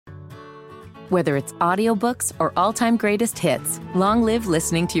Whether it's audiobooks or all-time greatest hits, long live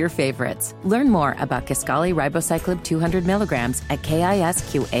listening to your favorites. Learn more about Kisqali Ribociclib 200 milligrams at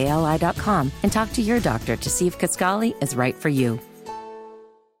KISQALI.com and talk to your doctor to see if Kisqali is right for you.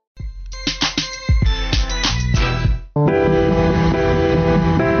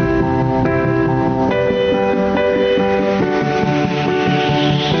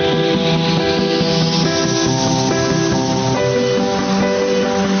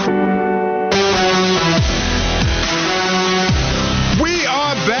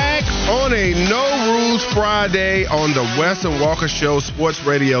 Friday on the Wes and Walker Show, Sports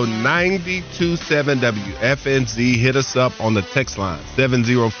Radio 92.7 WFNZ. Hit us up on the text line,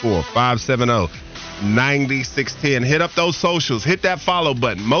 704-570-9610. Hit up those socials. Hit that follow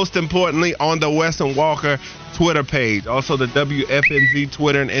button. Most importantly, on the Wes and Walker Twitter page. Also, the WFNZ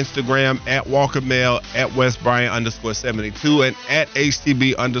Twitter and Instagram, at Walker Mail, at WesBryant_72, and at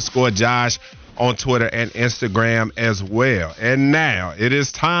HTB_Josh on Twitter and Instagram as well. And now it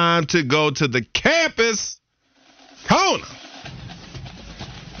is time to go to the campus corner.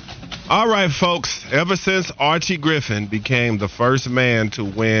 All right, folks. Ever since Archie Griffin became the first man to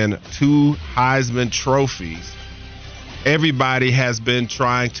win 2 Heisman trophies, everybody has been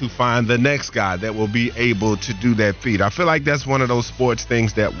trying to find the next guy that will be able to do that feat. I feel like that's one of those sports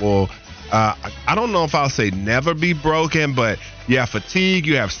things that will I don't know if I'll say never be broken, but yeah, fatigue,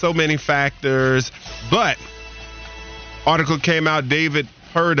 you have so many factors. But article came out, David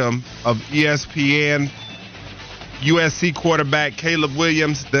Purdom of ESPN, USC quarterback Caleb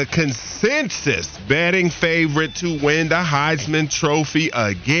Williams, the consensus betting favorite to win the Heisman Trophy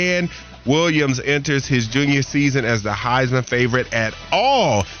again. Williams enters his junior season as the Heisman favorite at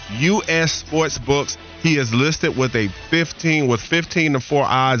all U.S. sports books. He is listed with 15-4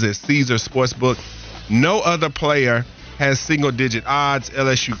 odds at Caesar Sportsbook. No other player has single-digit odds.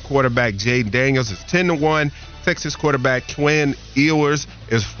 LSU quarterback Jayden Daniels is 10-1. Texas quarterback Quinn Ewers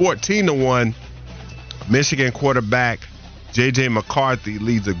is 14-1. Michigan quarterback J.J. McCarthy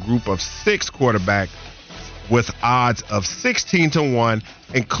leads a group of 6 quarterbacks with odds of 16-1,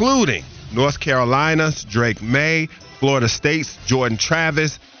 including North Carolina's Drake May, Florida State's Jordan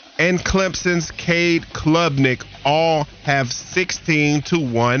Travis, and Clemson's Cade Klubnik all have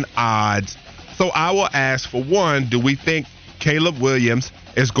 16-1 odds. So I will ask, for one, do we think Caleb Williams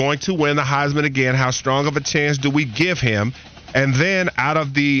is going to win the Heisman again? How strong of a chance do we give him? And then out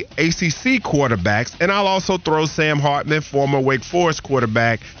of the ACC quarterbacks, and I'll also throw Sam Hartman, former Wake Forest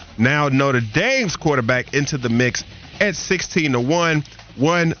quarterback, now Notre Dame's quarterback, into the mix at 16-1.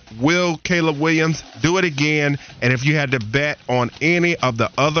 One, will Caleb Williams do it again? And if you had to bet on any of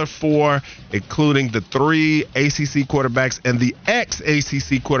the other 4, including the 3 ACC quarterbacks and the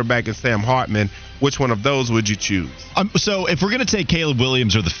ex-ACC quarterback in Sam Hartman, which one of those would you choose? So if we're going to take Caleb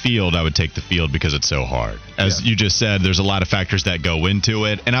Williams or the field, I would take the field because it's so hard. As you just said, there's a lot of factors that go into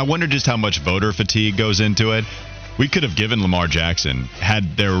it. And I wonder just how much voter fatigue goes into it. We could have given Lamar Jackson,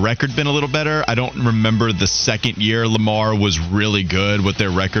 had their record been a little better. I don't remember the second year Lamar was really good, what their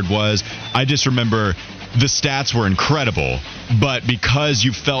record was. I just remember the stats were incredible, but because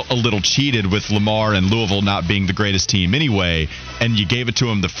you felt a little cheated with Lamar and Louisville not being the greatest team anyway, and you gave it to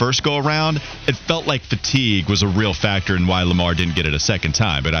him the first go around, it felt like fatigue was a real factor in why Lamar didn't get it a second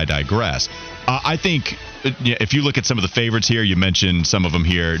time, but I digress. I think if you look at some of the favorites here, you mentioned some of them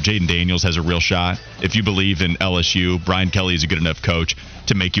here. Jayden Daniels has a real shot. If you believe in LSU, Brian Kelly is a good enough coach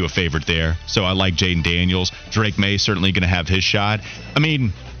to make you a favorite there. So I like Jayden Daniels. Drake May certainly going to have his shot. I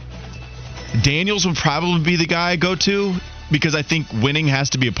mean, Daniels would probably be the guy I go to because I think winning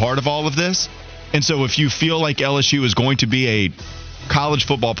has to be a part of all of this. And so if you feel like LSU is going to be a college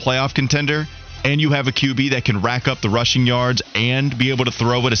football playoff contender, and you have a QB that can rack up the rushing yards and be able to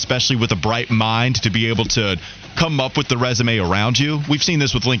throw it, especially with a bright mind to be able to come up with the resume around you. We've seen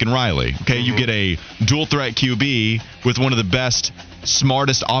this with Lincoln Riley. Okay, you get a dual threat QB with one of the best,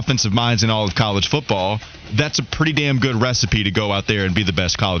 smartest offensive minds in all of college football. That's a pretty damn good recipe to go out there and be the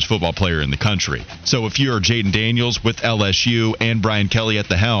best college football player in the country. So if you're Jayden Daniels with LSU and Brian Kelly at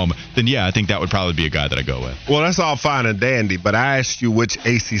the helm, then yeah, I think that would probably be a guy that I go with. Well, that's all fine and dandy, but I asked you which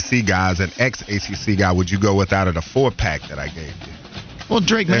ACC guys and ex-ACC guy would you go with out of the 4-pack that I gave you? Well,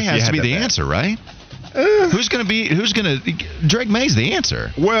 Drake May has to be the answer, right? Drake May's the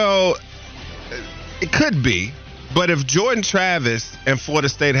answer. Well, it could be. But if Jordan Travis and Florida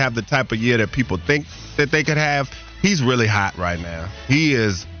State have the type of year that people think that they could have, he's really hot right now. He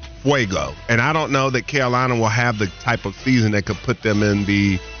is fuego. And I don't know that Carolina will have the type of season that could put them in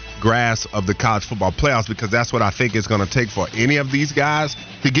the grasp of the college football playoffs, because that's what I think it's going to take for any of these guys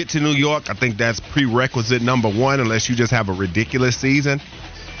to get to New York. I think that's prerequisite number one, unless you just have a ridiculous season.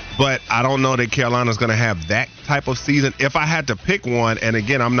 But I don't know that Carolina's going to have that type of season. If I had to pick one, and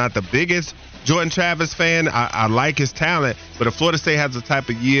again, I'm not the biggest Jordan Travis fan. I like his talent. But if Florida State has the type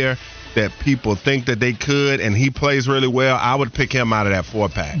of year that people think that they could, and he plays really well, I would pick him out of that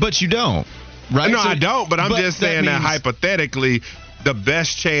 4-pack. But you don't, right? No, I don't. But I'm just saying that hypothetically, the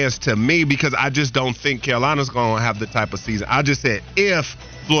best chance to me, because I just don't think Carolina's going to have the type of season. I just said if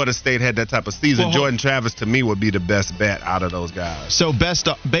Florida State had that type of season, Jordan Travis to me would be the best bet out of those guys. So based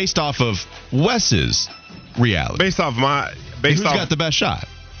off of Wes's reality, who's got the best shot?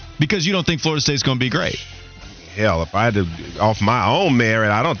 Because you don't think Florida State's going to be great. Hell, if I had to, off my own merit,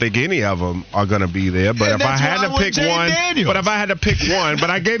 I don't think any of them are going to be there. But if I had to pick one,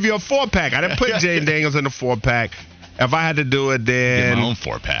 but I gave you a 4-pack. I didn't put Jaden Daniels in the 4-pack. If I had to do it, then my own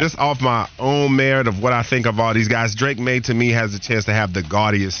 4-pack. Just off my own merit of what I think of all these guys, Drake May to me has a chance to have the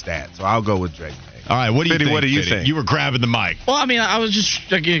gaudiest stats. So I'll go with Drake May. All right, what do you think? What do you think? You were grabbing the mic. Well, I mean, I was just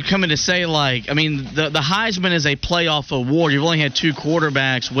coming to say, the Heisman is a playoff award. You've only had 2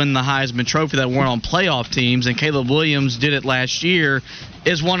 quarterbacks win the Heisman Trophy that weren't on playoff teams, and Caleb Williams did it last year,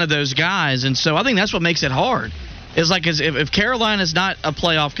 is one of those guys. And so I think that's what makes it hard. It's like if Carolina's not a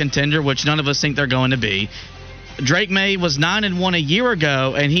playoff contender, which none of us think they're going to be, Drake May was 9-1 a year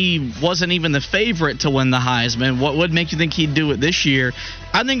ago, and he wasn't even the favorite to win the Heisman. What would make you think he'd do it this year?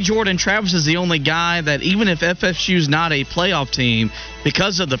 I think Jordan Travis is the only guy that, even if FSU's not a playoff team,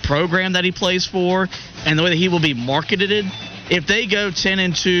 because of the program that he plays for and the way that he will be marketed, if they go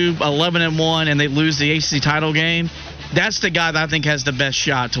 10-2, 11-1, and they lose the ACC title game, that's the guy that I think has the best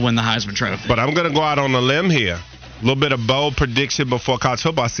shot to win the Heisman Trophy. But I'm going to go out on a limb here. A little bit of bold prediction before college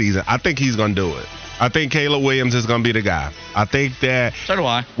football season. I think he's going to do it. I think Caleb Williams is going to be the guy. I think that so do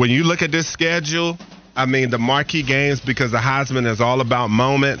I. When you look at this schedule, I mean, the marquee games, because the Heisman is all about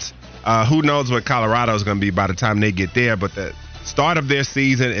moments. Who knows what Colorado is going to be by the time they get there, but the start of their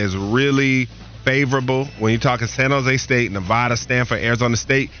season is really favorable when you're talking San Jose State, Nevada, Stanford, Arizona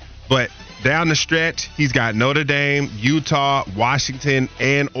State. But down the stretch, he's got Notre Dame, Utah, Washington,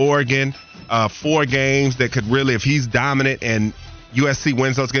 and Oregon. 4 games that could really, if he's dominant and USC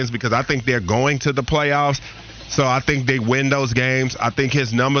wins those games, because I think they're going to the playoffs. So I think they win those games. I think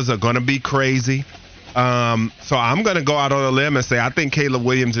his numbers are going to be crazy. So I'm going to go out on a limb and say I think Caleb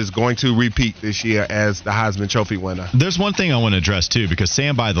Williams is going to repeat this year as the Heisman Trophy winner. There's one thing I want to address, too, because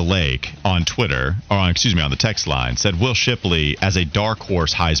Sam by the Lake on Twitter, on the text line, said Will Shipley, as a dark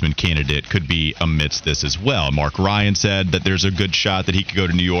horse Heisman candidate, could be amidst this as well. Mark Ryan said that there's a good shot that he could go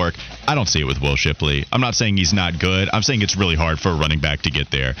to New York. I don't see it with Will Shipley. I'm not saying he's not good. I'm saying it's really hard for a running back to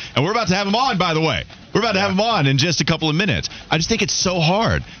get there. And we're about to have him on, by the way. We're about to have him on in just a couple of minutes. I just think it's so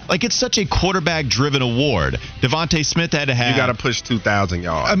hard. Like, it's such a quarterback-driven award. Devontae Smith had to have... You got to push 2,000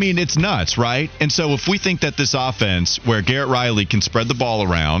 yards. I mean, it's nuts, right? And so if we think that this offense, where Garrett Riley can spread the ball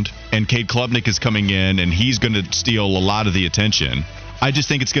around, and Cade Klubnik is coming in, and he's going to steal a lot of the attention... I just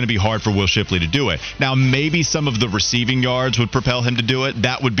think it's going to be hard for Will Shipley to do it. Now, maybe some of the receiving yards would propel him to do it.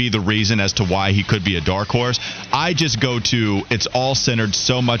 That would be the reason as to why he could be a dark horse. I just go to, it's all centered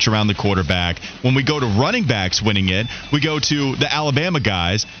so much around the quarterback. When we go to running backs winning it, we go to the Alabama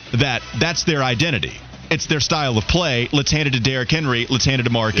guys that's their identity. It's their style of play. Let's hand it to Derrick Henry. Let's hand it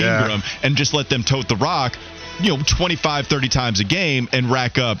to Mark Ingram and just let them tote the rock 25, 30 times a game and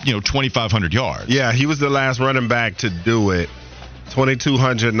rack up, 2,500 yards. Yeah, he was the last running back to do it.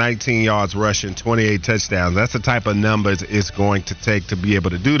 2,219 yards rushing, 28 touchdowns. That's the type of numbers it's going to take to be able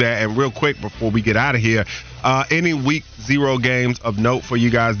to do that. And real quick, before we get out of here, any week 0 games of note for you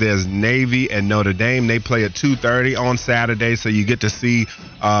guys, there's Navy and Notre Dame. They play at 2:30 on Saturday, so you get to see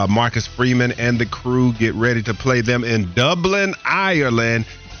Marcus Freeman and the crew get ready to play them in Dublin, Ireland.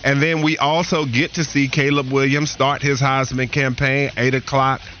 And then we also get to see Caleb Williams start his Heisman campaign, 8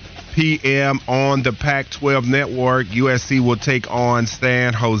 o'clock p.m. on the Pac-12 network. USC will take on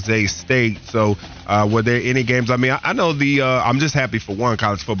San Jose State. So were there any games? I mean, I know I'm just happy for one,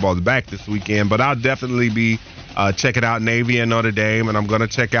 college football is back this weekend, but I'll definitely be checking out Navy and Notre Dame, and I'm going to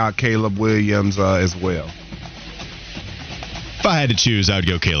check out Caleb Williams as well. If I had to choose, I would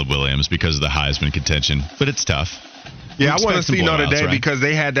go Caleb Williams because of the Heisman contention, but it's tough. Yeah, I want to see Notre Dame because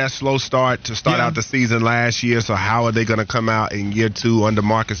they had that slow start to start out the season last year. So how are they going to come out in year 2 under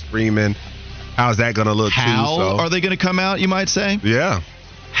Marcus Freeman? How's that going to look How are they going to come out, you might say? Yeah.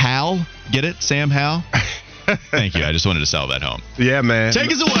 Hal? Get it? Sam Howell? Thank you. I just wanted to sell that home. Yeah, man.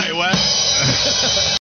 Take us away, Wes.